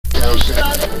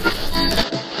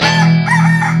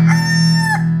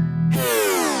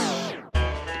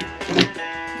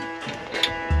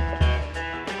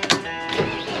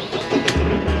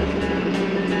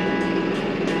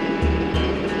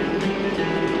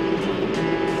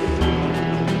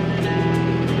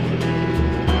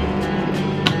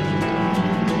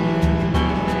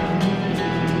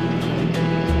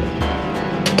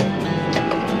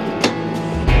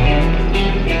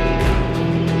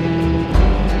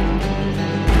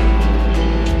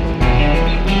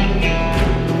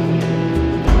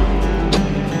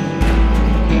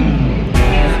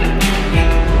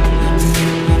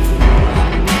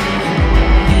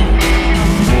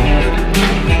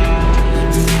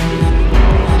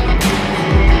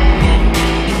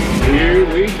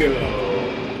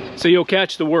So you'll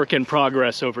catch the work in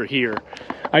progress over here.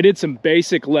 I did some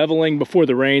basic leveling before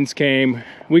the rains came.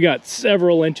 We got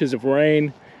several inches of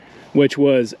rain, which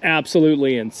was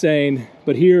absolutely insane.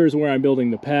 But here's where I'm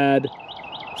building the pad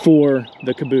for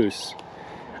the caboose.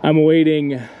 I'm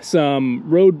awaiting some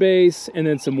road base and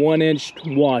then some 1-inch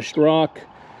washed rock.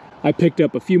 I picked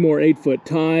up a few more 8-foot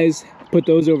ties, put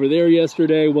those over there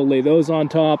yesterday. We'll lay those on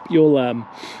top.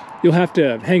 You'll have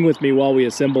to hang with me while we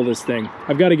assemble this thing.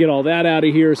 I've got to get all that out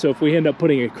of here, so if we end up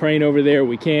putting a crane over there,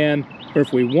 we can. Or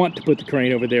if we want to put the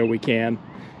crane over there, we can.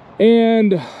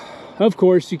 And, of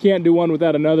course, you can't do one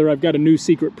without another. I've got a new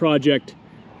secret project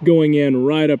going in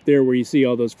right up there where you see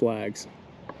all those flags.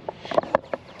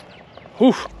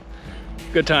 Whew,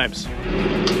 good times.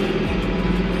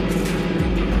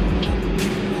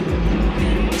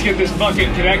 Let's get this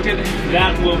bucket connected.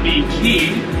 That will be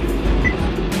key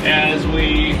as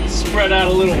we spread out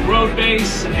a little road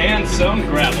base and some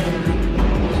gravel.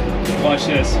 Watch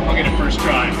this, I'll get it first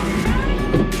try.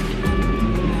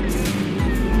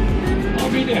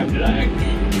 I'll be damned, did I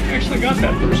actually got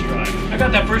that first try? I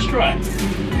got that first try.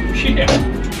 Shit.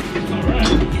 All right.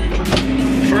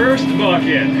 First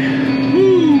bucket.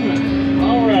 Woo!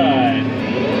 All right.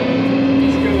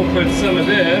 Let's go put some of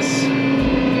this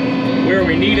where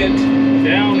we need it,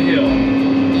 downhill.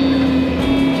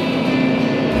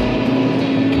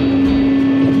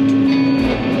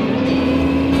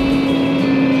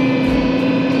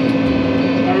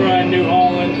 New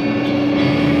Holland,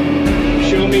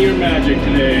 show me your magic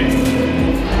today.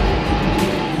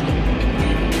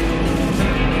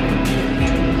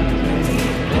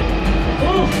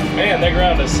 Woo, man, that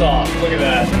ground is soft. Look at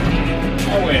that.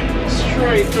 I went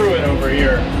straight through it over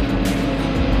here.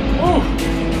 Woo.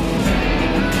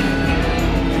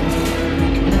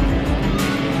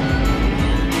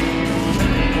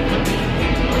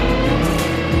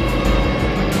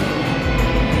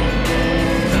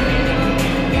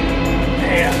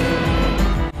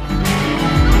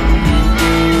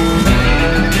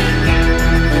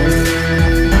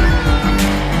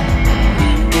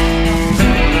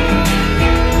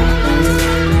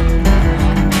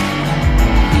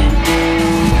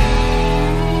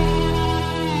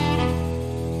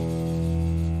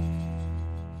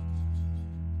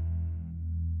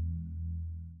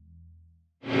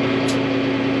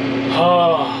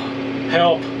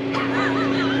 Help.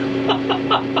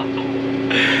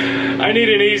 I need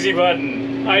an easy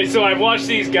button. So I've watched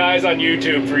these guys on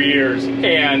YouTube for years,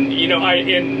 and you know,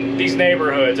 in these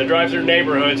neighborhoods, I drive through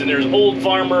neighborhoods and there's old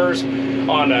farmers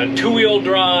on a 2-wheel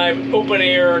drive, open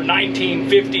air,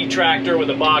 1950 tractor with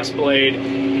a box blade,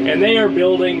 and they are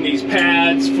building these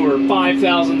pads for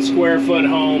 5,000 square foot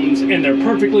homes, and they're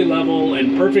perfectly level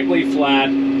and perfectly flat.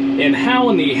 And how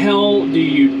in the hell do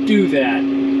you do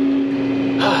that?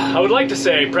 I would like to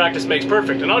say practice makes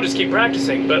perfect, and I'll just keep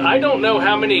practicing, but I don't know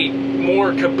how many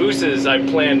more cabooses I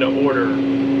plan to order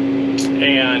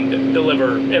and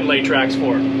deliver and lay tracks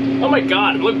for. Oh my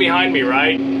God, look behind me,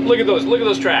 right? Look at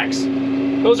those tracks.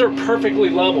 Those are perfectly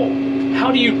level.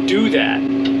 How do you do that?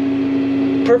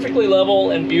 Perfectly level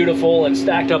and beautiful and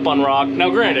stacked up on rock. Now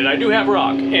granted, I do have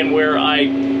rock, and where I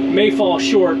may fall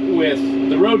short with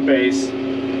the road base,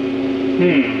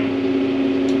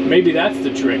 maybe that's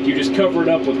the trick. You just cover it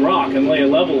up with rock and lay a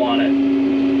level on it.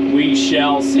 We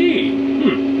shall see.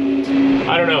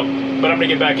 I don't know, but I'm gonna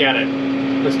get back at it.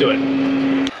 Let's do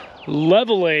it.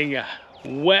 Leveling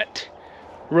wet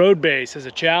road base is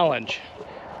a challenge,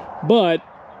 but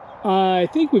I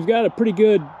think we've got a pretty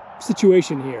good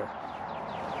situation here.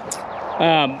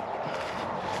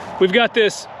 We've got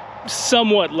this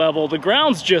somewhat level. The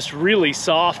ground's just really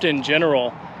soft in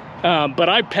general, but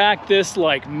I packed this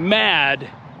like mad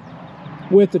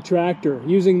with the tractor,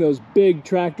 using those big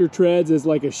tractor treads as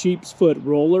like a sheep's foot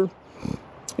roller,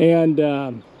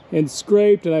 and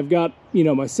scraped, and I've got, you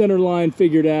know, my center line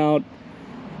figured out,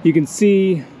 You can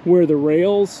see where the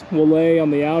rails will lay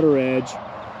on the outer edge,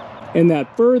 and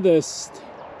that furthest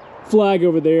flag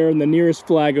over there and the nearest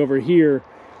flag over here,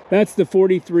 that's the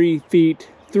 43 feet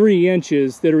 3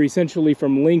 inches that are essentially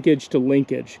from linkage to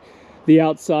linkage, the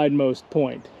outsidemost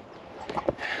point.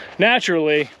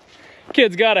 Naturally,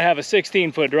 kids got to have a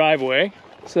 16-foot driveway,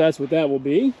 so that's what that will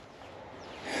be.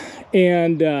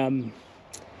 And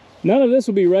none of this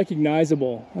will be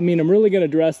recognizable. I mean, I'm really going to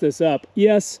dress this up.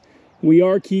 Yes, we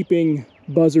are keeping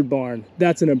Buzzard Barn.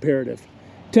 That's an imperative.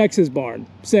 Texas Barn,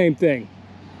 same thing.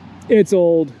 It's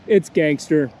old, it's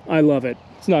gangster, I love it.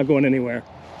 It's not going anywhere.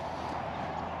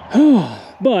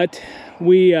 But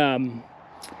we,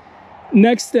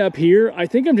 next step here, I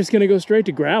think I'm just gonna go straight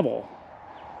to gravel.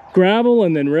 Gravel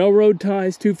and then railroad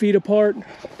ties 2 feet apart.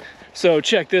 So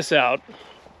check this out.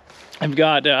 I've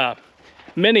got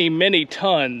many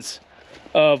tons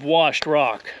of washed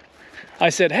rock. I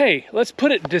said, hey, let's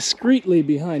put it discreetly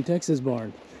behind Texas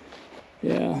Barn.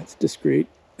 Yeah, it's discreet.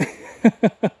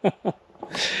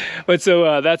 But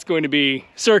so that's going to be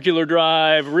circular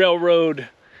drive, railroad,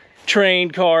 train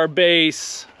car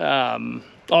base,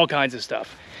 all kinds of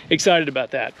stuff. Excited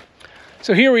about that.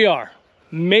 So here we are,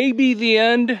 maybe the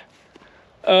end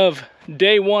of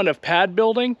day 1 of pad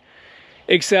building,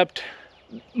 except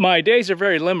my days are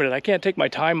very limited. I can't take my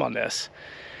time on this.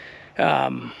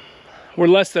 We're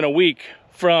less than a week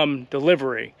from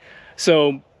delivery.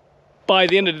 So by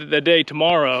the end of the day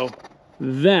tomorrow,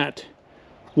 that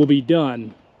will be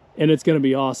done, and it's gonna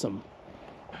be awesome.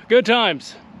 Good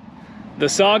times. The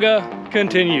saga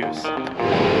continues.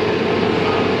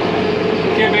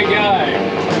 Okay, big guy.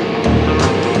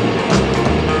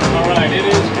 All right, it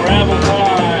is gravel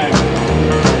time.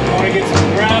 I want to get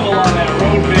some gravel on that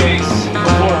road base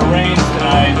before it rains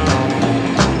tonight.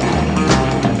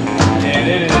 And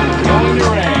it is going to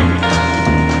rain.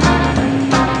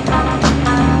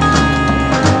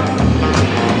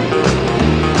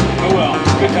 Oh well,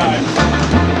 good times.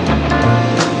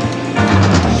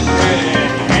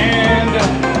 And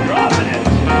dropping it.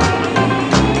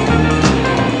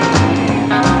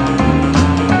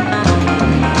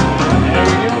 There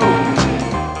we go.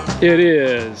 It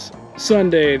is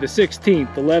Sunday the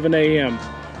 16th, 11 a.m.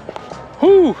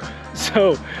 Whew!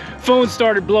 So, phone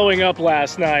started blowing up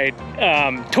last night.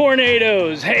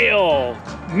 Tornadoes, hail,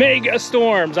 mega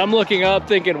storms. I'm looking up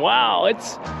thinking, wow,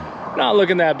 it's not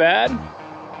looking that bad.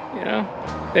 You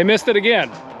know, they missed it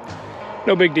again.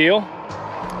 No big deal.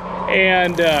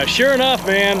 And sure enough,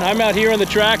 man, I'm out here in the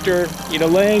tractor, you know,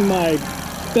 laying my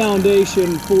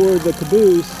foundation for the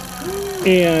caboose.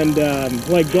 And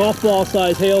like golf ball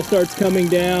size hail starts coming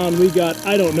down. We got,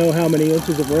 I don't know how many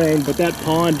inches of rain, but that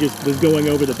pond just was going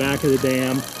over the back of the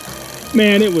dam.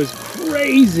 Man, it was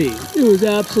crazy. It was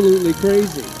absolutely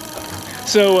crazy.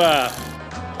 So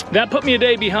that put me a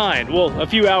day behind. Well, a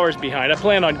few hours behind. I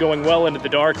planned on going well into the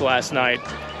dark last night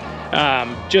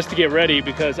just to get ready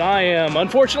because I am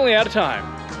unfortunately out of time.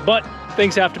 But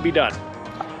things have to be done.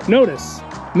 Notice,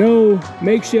 no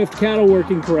makeshift cattle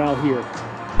working corral here.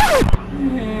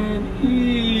 And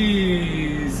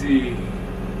easy.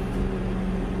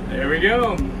 There we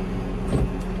go.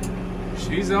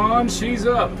 She's on, she's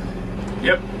up.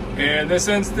 Yep, in this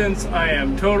instance, I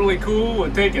am totally cool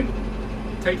with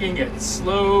taking it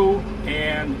slow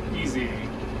and easy.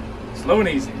 Slow and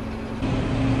easy.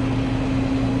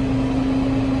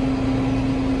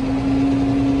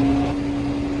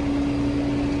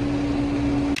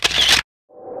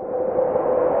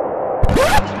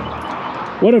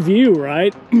 What a view,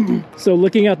 right? So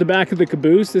looking out the back of the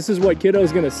caboose, this is what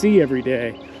Kiddo's gonna see every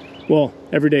day. Well,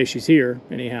 every day she's here,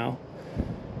 anyhow.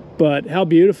 But how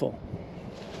beautiful.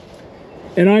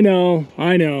 And I know,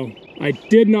 I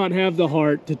did not have the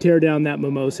heart to tear down that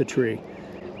mimosa tree.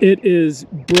 It is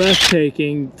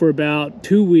breathtaking for about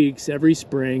 2 weeks every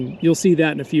spring. You'll see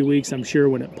that in a few weeks, I'm sure,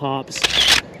 when it pops.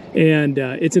 And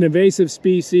it's an invasive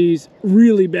species,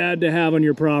 really bad to have on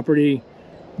your property,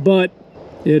 but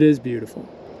it is beautiful.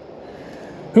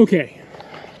 Okay,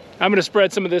 I'm gonna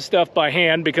spread some of this stuff by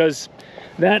hand because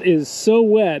that is so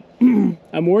wet.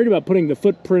 I'm worried about putting the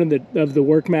footprint of the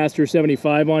Workmaster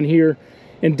 75 on here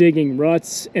and digging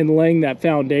ruts and laying that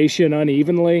foundation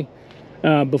unevenly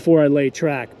before I lay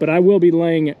track. But I will be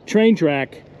laying train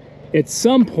track at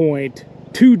some point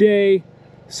today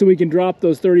so we can drop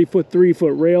those 30-foot,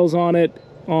 3-foot rails on it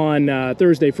on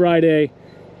Thursday, Friday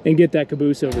and get that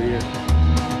caboose over here.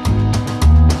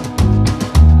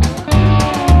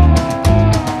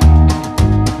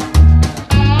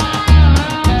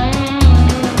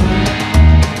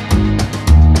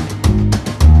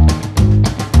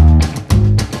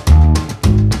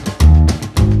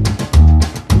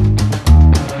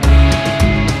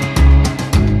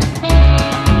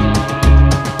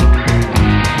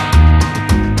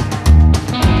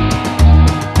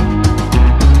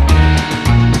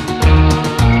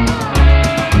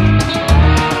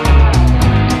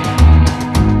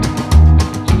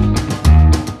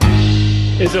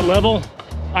 it level?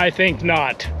 I think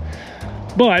not.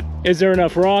 But is there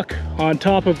enough rock on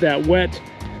top of that wet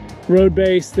road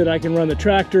base that I can run the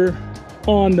tractor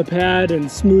on the pad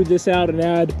and smooth this out and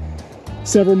add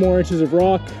several more inches of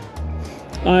rock?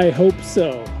 I hope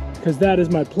so, because that is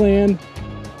my plan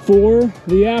for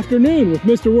the afternoon with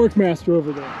Mr. Workmaster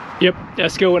over there. Yep,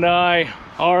 Esco and I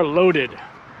are loaded.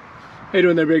 How you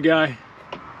doing there, big guy?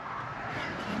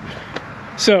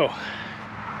 So,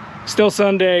 still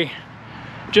Sunday,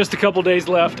 just a couple days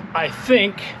left. I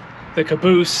think the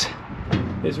Caboose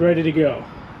is ready to go.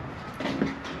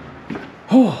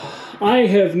 Oh, I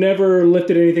have never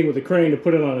lifted anything with a crane to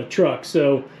put it on a truck,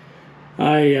 so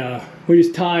we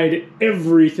just tied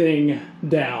everything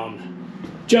down,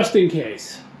 just in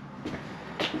case.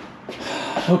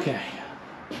 Okay,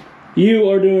 you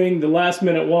are doing the last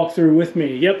minute walkthrough with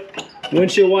me. Yep,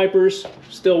 windshield wipers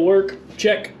still work,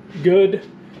 check, good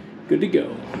to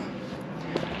go.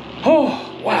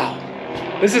 Oh, wow,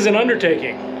 this is an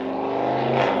undertaking.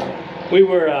 We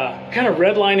were kind of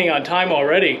redlining on time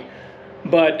already,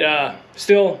 but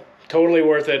still totally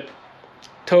worth it.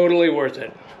 Totally worth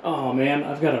it. Oh man,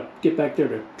 I've got to get back there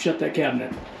to shut that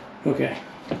cabinet. Okay.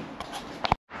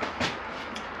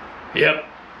 Yep,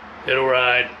 it'll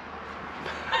ride.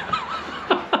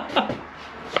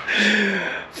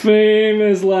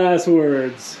 Famous last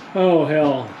words. Oh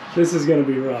hell, this is gonna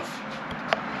be rough.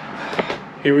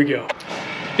 Here we go.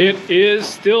 It is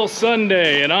still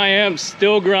Sunday and I am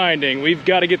still grinding. We've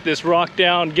got to get this rock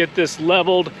down, get this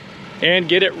leveled, and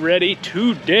get it ready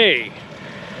today.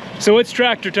 So it's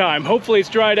tractor time. Hopefully it's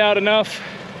dried out enough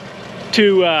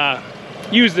to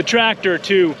use the tractor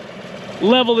to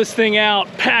level this thing out,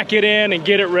 pack it in, and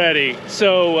get it ready.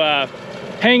 So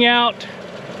hang out,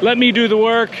 let me do the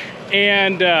work,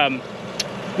 and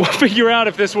we'll figure out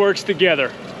if this works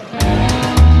together.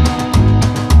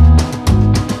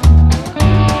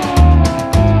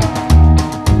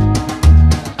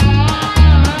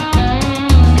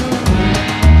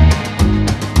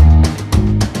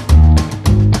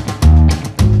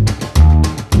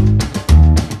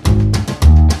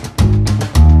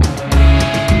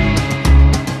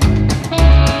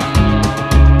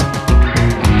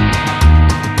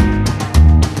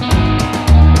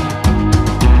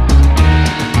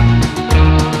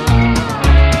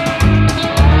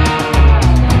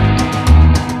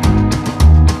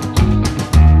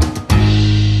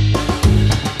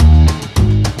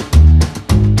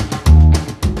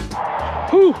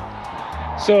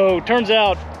 So turns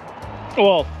out,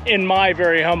 well, in my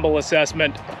very humble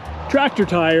assessment, tractor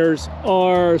tires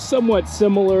are somewhat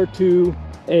similar to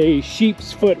a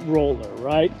sheep's foot roller,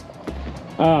 right?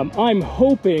 I'm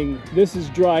hoping this is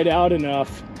dried out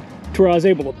enough to where I was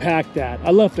able to pack that.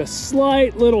 I left a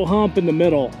slight little hump in the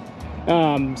middle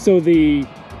so the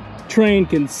train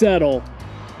can settle,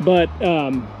 but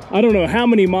I don't know how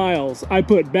many miles I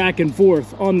put back and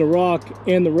forth on the rock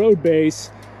and the road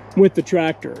base with the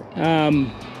tractor.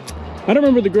 I don't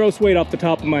remember the gross weight off the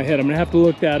top of my head. I'm gonna have to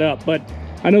look that up, but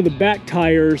I know the back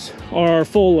tires are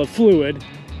full of fluid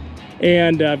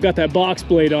and I've got that box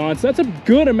blade on, so that's a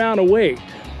good amount of weight.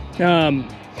 Now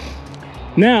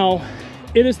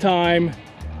it is time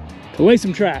to lay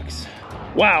some tracks.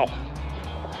 Wow.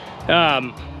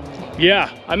 Yeah,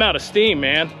 I'm out of steam,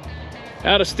 man.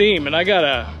 Out of steam, and I got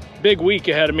a big week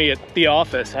ahead of me at the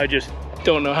office. I just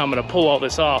don't know how I'm gonna pull all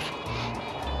this off.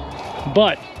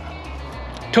 But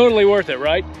totally worth it,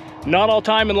 right? Not all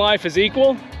time in life is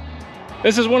equal.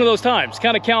 This is one of those times,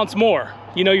 kind of counts more.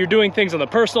 You know, you're doing things on the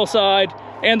personal side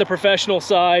and the professional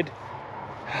side.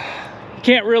 You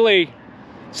can't really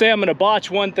say I'm gonna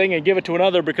botch one thing and give it to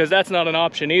another, because that's not an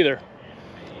option either.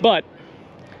 But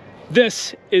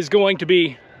this is going to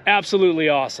be absolutely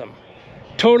awesome.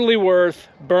 Totally worth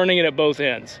burning it at both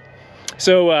ends.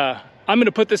 So I'm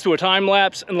gonna put this to a time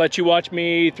lapse and let you watch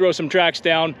me throw some tracks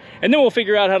down, and then we'll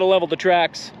figure out how to level the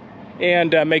tracks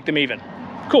and make them even.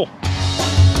 Cool.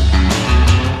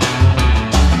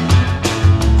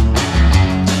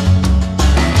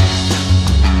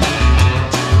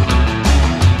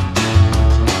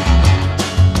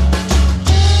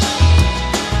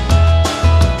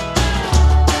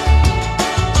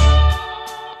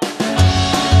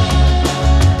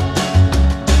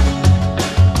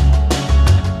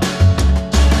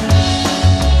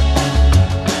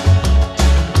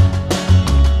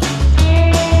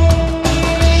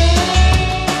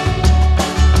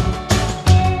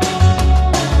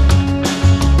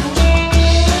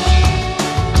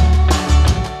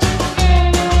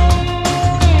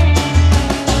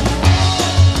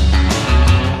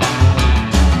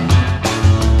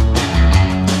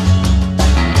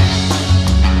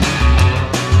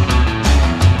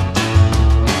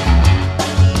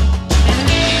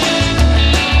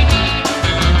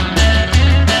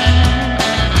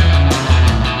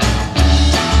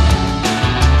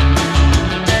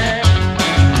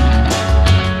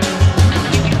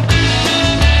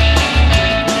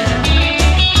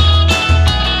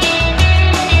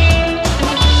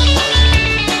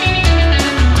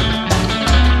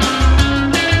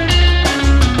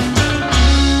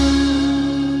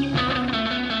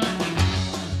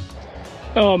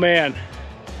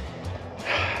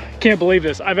 Can't believe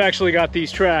this. I've actually got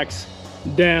these tracks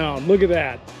down. Look at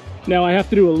that. Now I have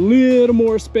to do a little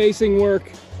more spacing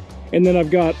work, and then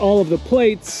I've got all of the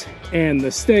plates and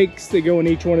the stakes that go in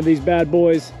each one of these bad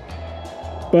boys.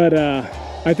 But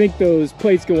I think those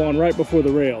plates go on right before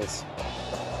the rails.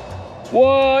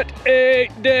 What a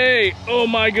day! Oh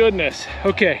my goodness.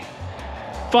 Okay,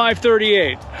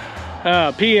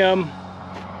 5:38 p.m.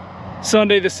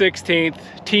 Sunday the 16th.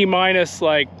 T-minus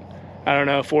like, I don't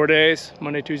know, 4 days.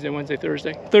 Monday, Tuesday, Wednesday,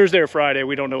 Thursday. Thursday or Friday,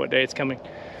 we don't know what day it's coming.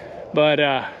 But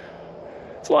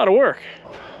it's a lot of work.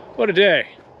 What a day.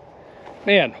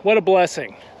 Man, what a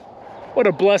blessing. What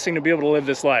a blessing to be able to live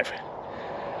this life.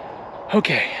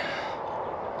 Okay.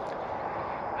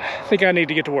 I think I need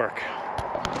to get to work.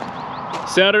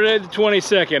 Saturday the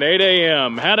 22nd, 8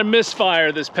 a.m. Had a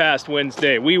misfire this past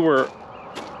Wednesday. We were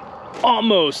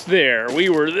almost there. We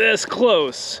were this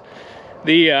close.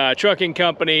 The trucking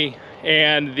company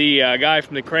and the guy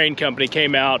from the crane company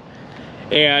came out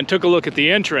and took a look at the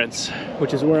entrance,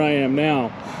 which is where I am now.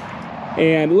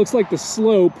 And it looks like the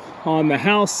slope on the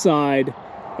house side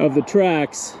of the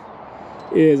tracks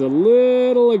is a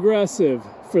little aggressive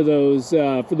for those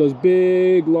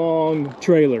big, long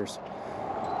trailers.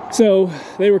 So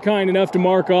they were kind enough to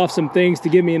mark off some things to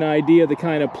give me an idea of the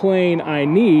kind of plane I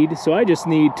need. So I just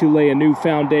need to lay a new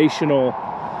foundational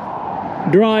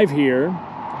drive here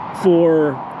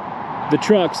for the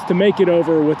trucks to make it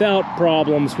over without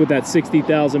problems with that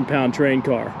 60,000 pound train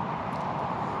car.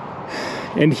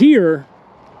 And here,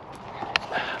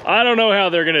 I don't know how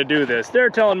they're gonna do this. They're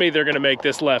telling me they're gonna make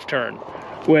this left turn,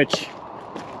 which,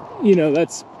 you know,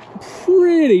 that's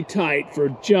pretty tight for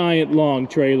a giant long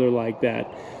trailer like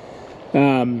that.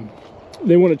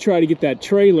 They want to try to get that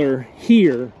trailer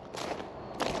here,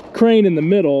 crane in the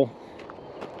middle,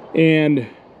 and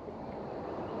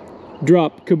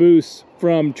drop Caboose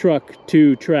from truck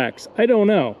to tracks. I don't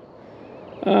know.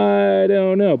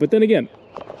 But then again,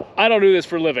 I don't do this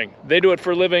for a living. They do it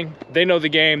for a living. They know the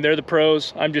game. They're the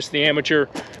pros. I'm just the amateur.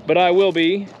 But I will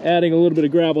be adding a little bit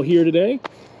of gravel here today,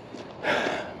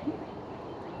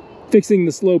 fixing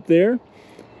the slope there,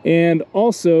 and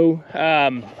also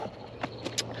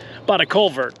bought a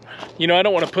culvert. You know, I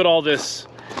don't want to put all this,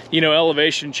 you know,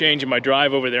 elevation change in my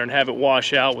drive over there and have it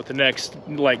wash out with the next,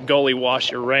 like, gully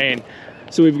wash or rain.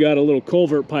 So we've got a little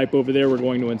culvert pipe over there we're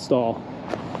going to install.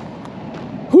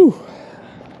 Whew.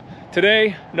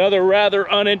 Today, another rather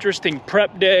uninteresting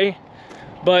prep day,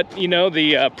 but, you know,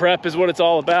 the prep is what it's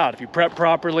all about. If you prep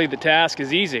properly, the task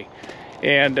is easy.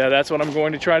 And that's what I'm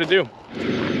going to try to do.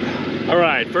 All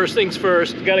right, first things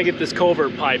first, got to get this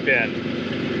culvert pipe in.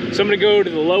 So I'm going to go to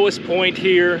the lowest point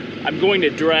here. I'm going to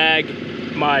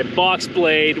drag my box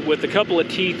blade with a couple of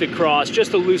teeth across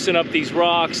just to loosen up these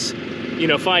rocks, you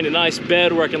know, find a nice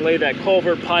bed where I can lay that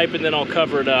culvert pipe, and then I'll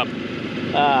cover it up.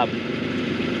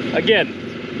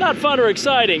 Again, not fun or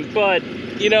exciting, but,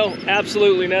 you know,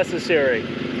 absolutely necessary.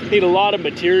 Need a lot of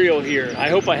material here. I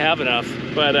hope I have enough,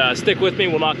 but stick with me,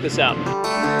 we'll knock this out.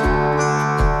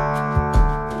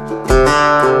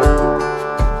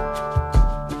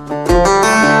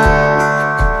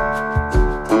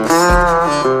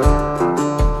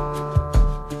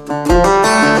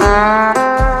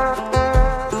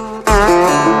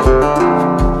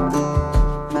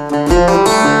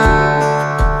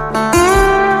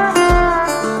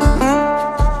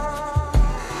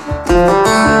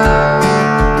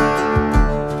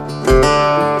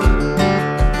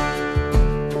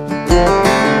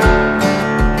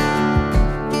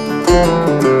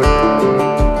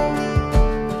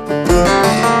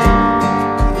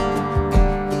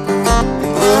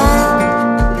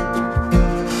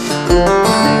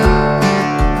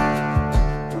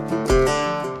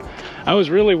 I was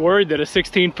really worried that a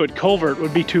 16-foot culvert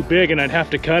would be too big and I'd have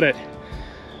to cut it.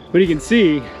 But you can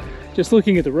see, just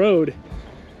looking at the road,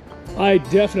 I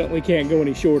definitely can't go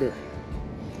any shorter.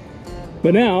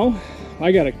 But now,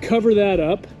 I gotta cover that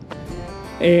up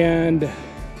and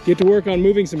get to work on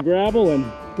moving some gravel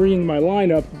and bringing my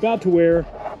line up about to where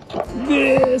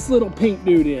this little pink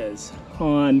dude is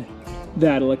on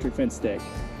that electric fence stake.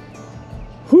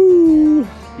 Whoo,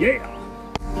 yeah!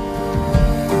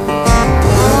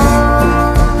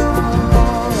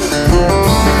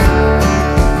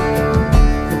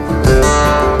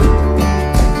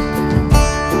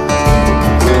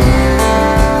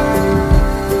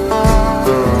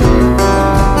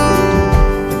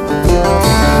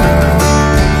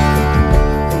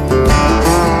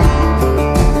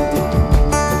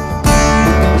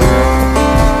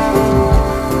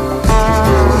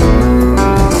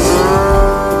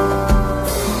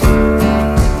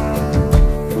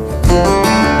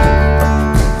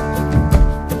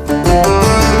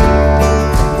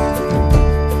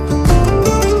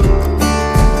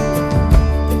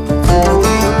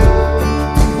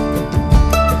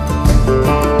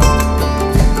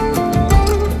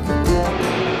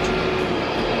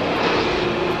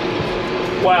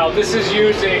 this is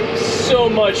using so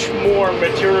much more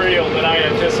material than I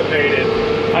anticipated.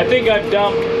 I think I've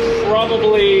dumped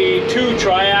probably 2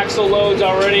 triaxle loads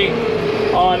already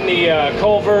on the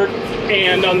culvert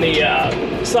and on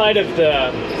the side of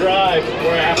the drive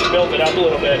where I have to build it up a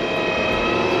little bit.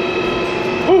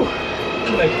 Whew.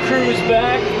 I'm gonna cruise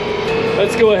back.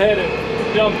 Let's go ahead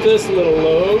and dump this little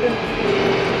load.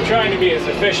 I'm trying to be as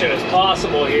efficient as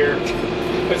possible here.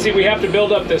 But see, we have to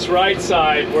build up this right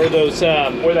side where those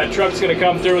where that truck's gonna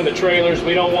come through in the trailers.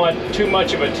 We don't want too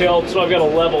much of a tilt, so I've got to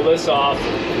level this off.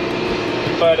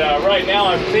 But right now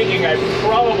I'm thinking I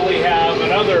probably have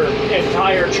another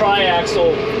entire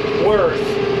triaxle worth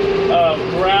of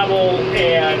gravel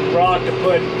and rock to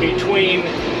put between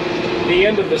the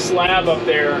end of the slab up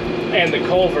there and the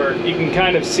culvert. You can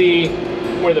kind of see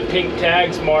where the pink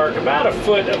tags mark about a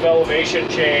foot of elevation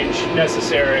change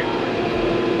necessary.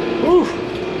 Whew.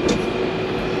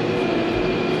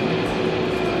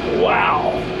 Wow.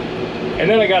 And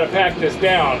then I got to pack this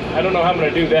down. I don't know how I'm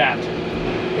going to do that.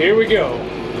 Here we go.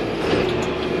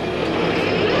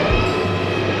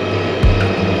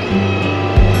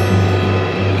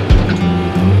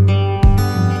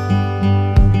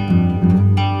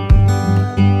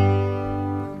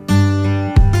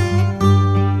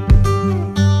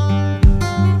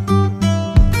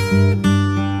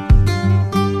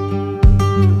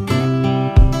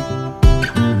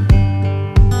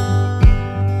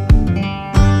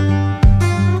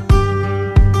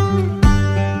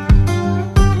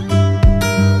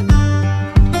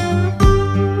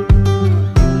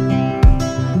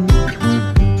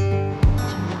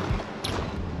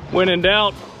 When in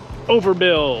doubt,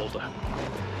 overbuild.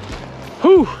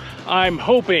 Whew, I'm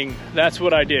hoping that's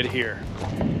what I did here.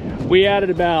 We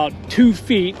added about 2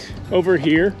 feet over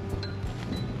here.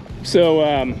 So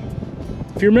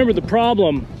if you remember, the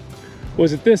problem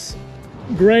was that this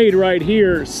grade right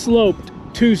here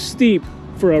sloped too steep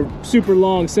for a super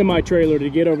long semi-trailer to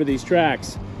get over these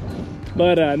tracks.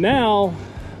 But now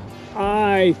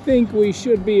I think we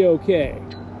should be okay.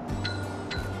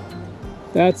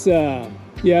 That's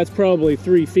yeah, it's probably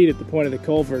 3 feet at the point of the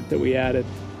culvert that we added.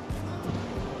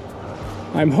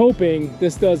 I'm hoping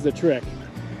this does the trick.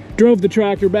 Drove the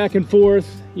tractor back and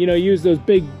forth, you know, used those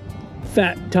big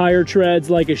fat tire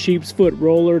treads like a sheep's foot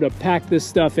roller to pack this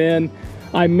stuff in.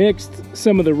 I mixed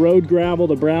some of the road gravel,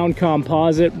 the brown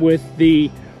composite, with the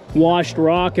washed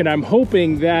rock, and I'm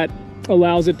hoping that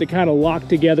allows it to kind of lock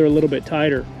together a little bit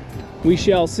tighter. We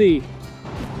shall see.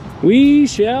 We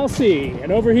shall see.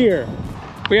 And over here,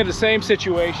 we have the same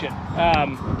situation.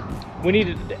 We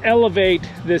need to elevate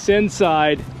this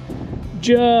inside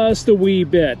just a wee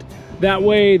bit. That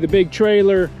way the big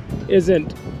trailer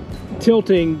isn't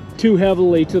tilting too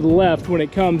heavily to the left when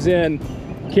it comes in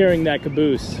carrying that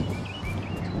caboose.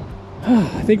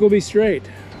 I think we'll be straight.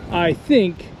 I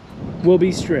think we'll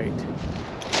be straight.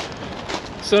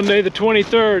 Sunday the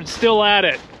 23rd, still at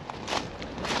it.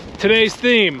 Today's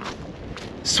theme: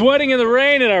 sweating in the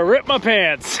rain and I ripped my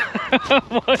pants.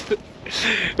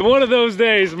 One of those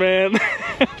days, man.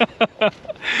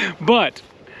 But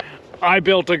I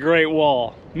built a great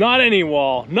wall. Not any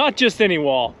wall, not just any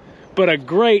wall, but a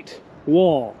great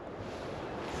wall.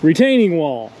 Retaining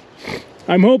wall.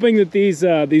 I'm hoping that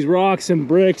these rocks and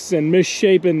bricks and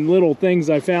misshapen little things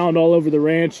I found all over the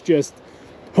ranch just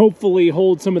hopefully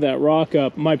hold some of that rock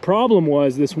up. My problem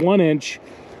was this 1-inch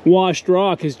washed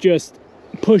rock is just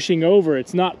pushing over.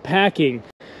 It's not packing.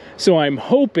 So I'm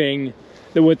hoping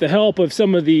that with the help of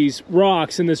some of these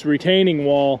rocks in this retaining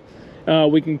wall,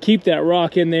 we can keep that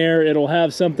rock in there. It'll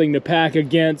have something to pack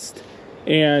against,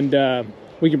 and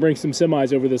we can bring some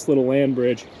semis over this little land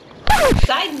bridge.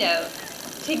 Side note,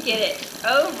 to get it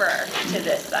over to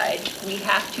this side, we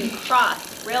have to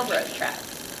cross railroad tracks.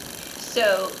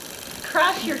 So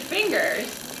cross your fingers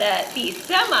that the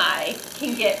semi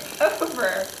can get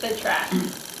over the track.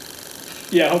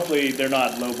 Yeah, hopefully they're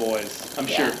not low boys. I'm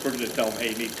sure Yeah. we're going to tell them,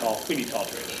 hey, we need tall trailers.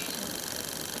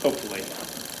 Hopefully.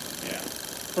 Yeah.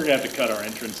 We're going to have to cut our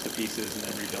entrance to pieces and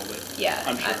then rebuild it. Yeah,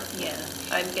 I'm sure.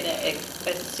 I'm going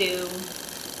to assume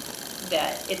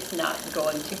that it's not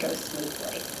going to go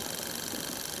smoothly.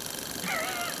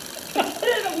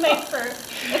 It'll make for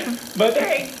a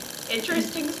very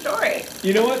interesting story.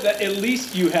 You know what? At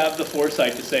least you have the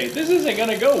foresight to say, this isn't going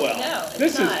to go well. No,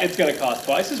 it's not. It's going to cost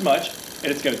twice as much,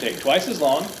 and it's going to take twice as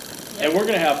long, Yep. and we're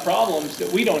going to have problems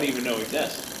that we don't even know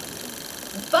exist.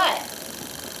 But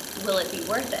will it be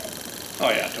worth it? Oh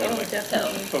yeah, totally.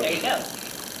 So there you go.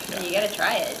 Yeah. You got to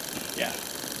try it. Yeah.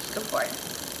 Go for it.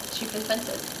 Cheap and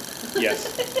expensive. Yes.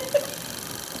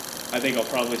 I think I'll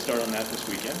probably start on that this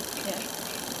weekend. Yeah.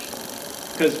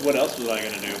 Because what else was I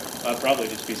gonna do? I'd probably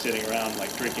just be sitting around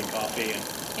like drinking coffee and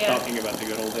talking about the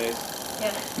good old days.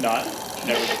 Yeah.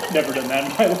 Never done that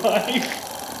in my life.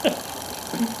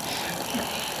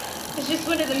 It's just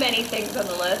one of the many things on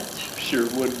the list. Sure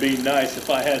would be nice if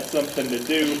I had something to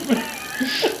do.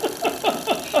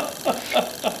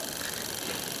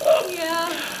 Yeah.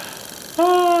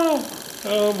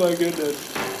 Oh my goodness.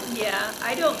 Yeah,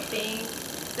 I don't think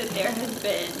that there has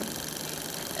been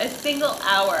a single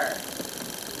hour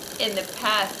in the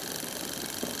past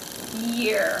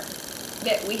year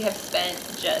that we have spent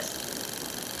just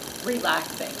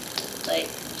relaxing, like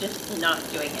just not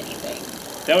doing anything.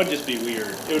 That would just be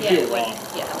weird. It would feel wrong.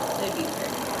 Yeah, it would be weird.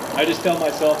 I just tell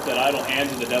myself that idle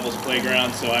hands are the devil's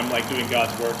playground, so I'm like doing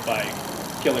God's work by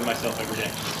killing myself every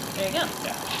day. There you go.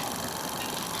 Yeah.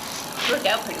 It's worked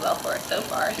out pretty well for us so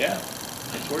far. Yeah,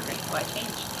 it's working. Why change?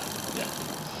 Yeah.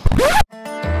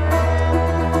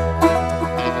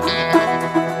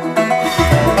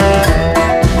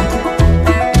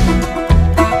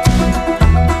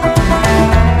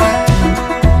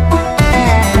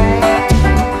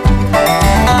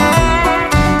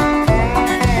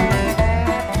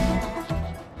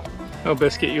 Oh,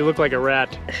 Biscuit, you look like a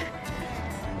rat.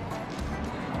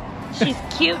 She's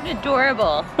cute and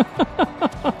adorable.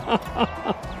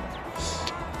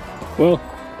 Well,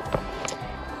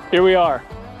 here we are.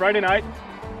 Friday night.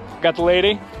 Got the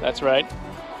lady. That's right.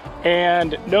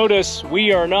 And notice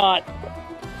we are not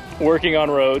working on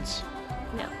roads.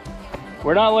 No.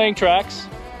 We're not laying tracks.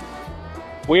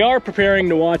 We are preparing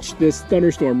to watch this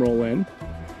thunderstorm roll in.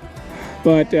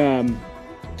 But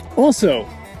also,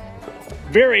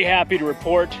 very happy to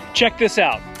report, check this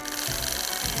out.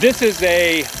 This is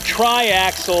a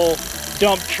tri-axle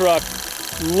dump truck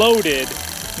loaded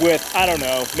with, I don't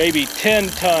know, maybe 10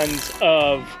 tons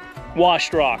of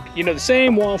washed rock. You know, the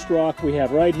same washed rock we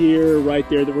have right here, right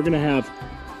there, that we're gonna have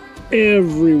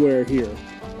everywhere here.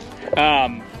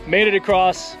 Made it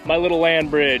across my little land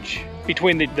bridge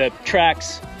between the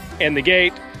tracks and the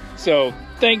gate. So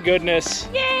thank goodness.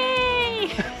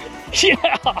 Yay!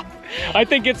 Yeah, I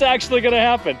think it's actually gonna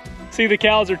happen. See, the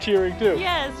cows are cheering too.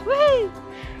 Yes, woo!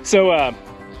 So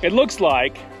it looks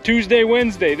like Tuesday,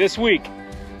 Wednesday this week,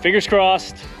 fingers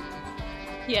crossed,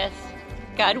 Yes,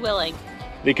 God willing.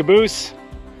 the caboose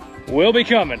will be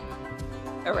coming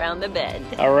Around the bend.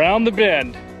 around the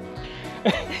bend.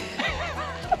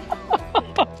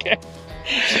 Okay.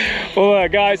 Well,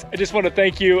 guys, I just want to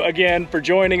thank you again for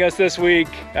joining us this week.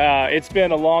 It's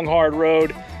been a long, hard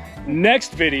road.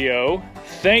 Next video,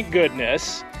 thank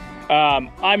goodness,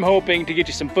 I'm hoping to get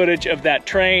you some footage of that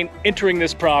train entering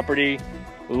this property,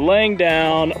 laying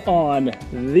down on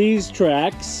these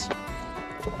tracks,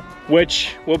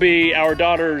 which will be our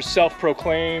daughter's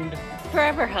self-proclaimed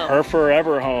Forever home. her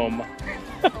forever home.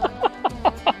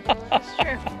 That's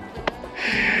true.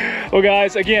 Well,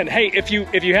 guys, again, hey, if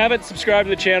you haven't subscribed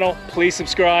to the channel, please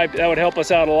subscribe. That would help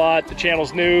us out a lot. The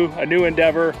channel's new, a new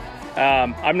endeavor.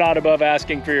 I'm not above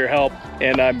asking for your help,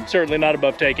 and I'm certainly not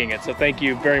above taking it. So thank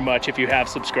you very much if you have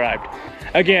subscribed.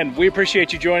 Again, we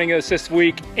appreciate you joining us this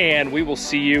week, and we will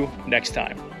see you next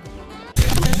time.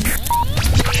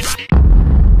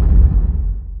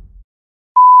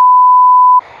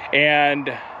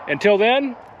 And until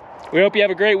then, we hope you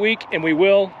have a great week, and we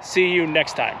will see you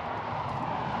next time.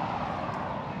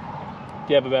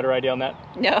 Do you have a better idea on that?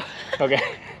 No. Okay.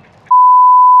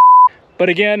 But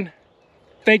again,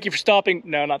 thank you for stopping.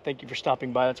 No, not thank you for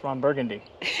stopping by. That's Ron Burgundy.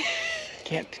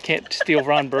 Can't steal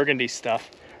Ron Burgundy's stuff.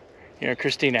 You know,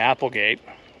 Christina Applegate.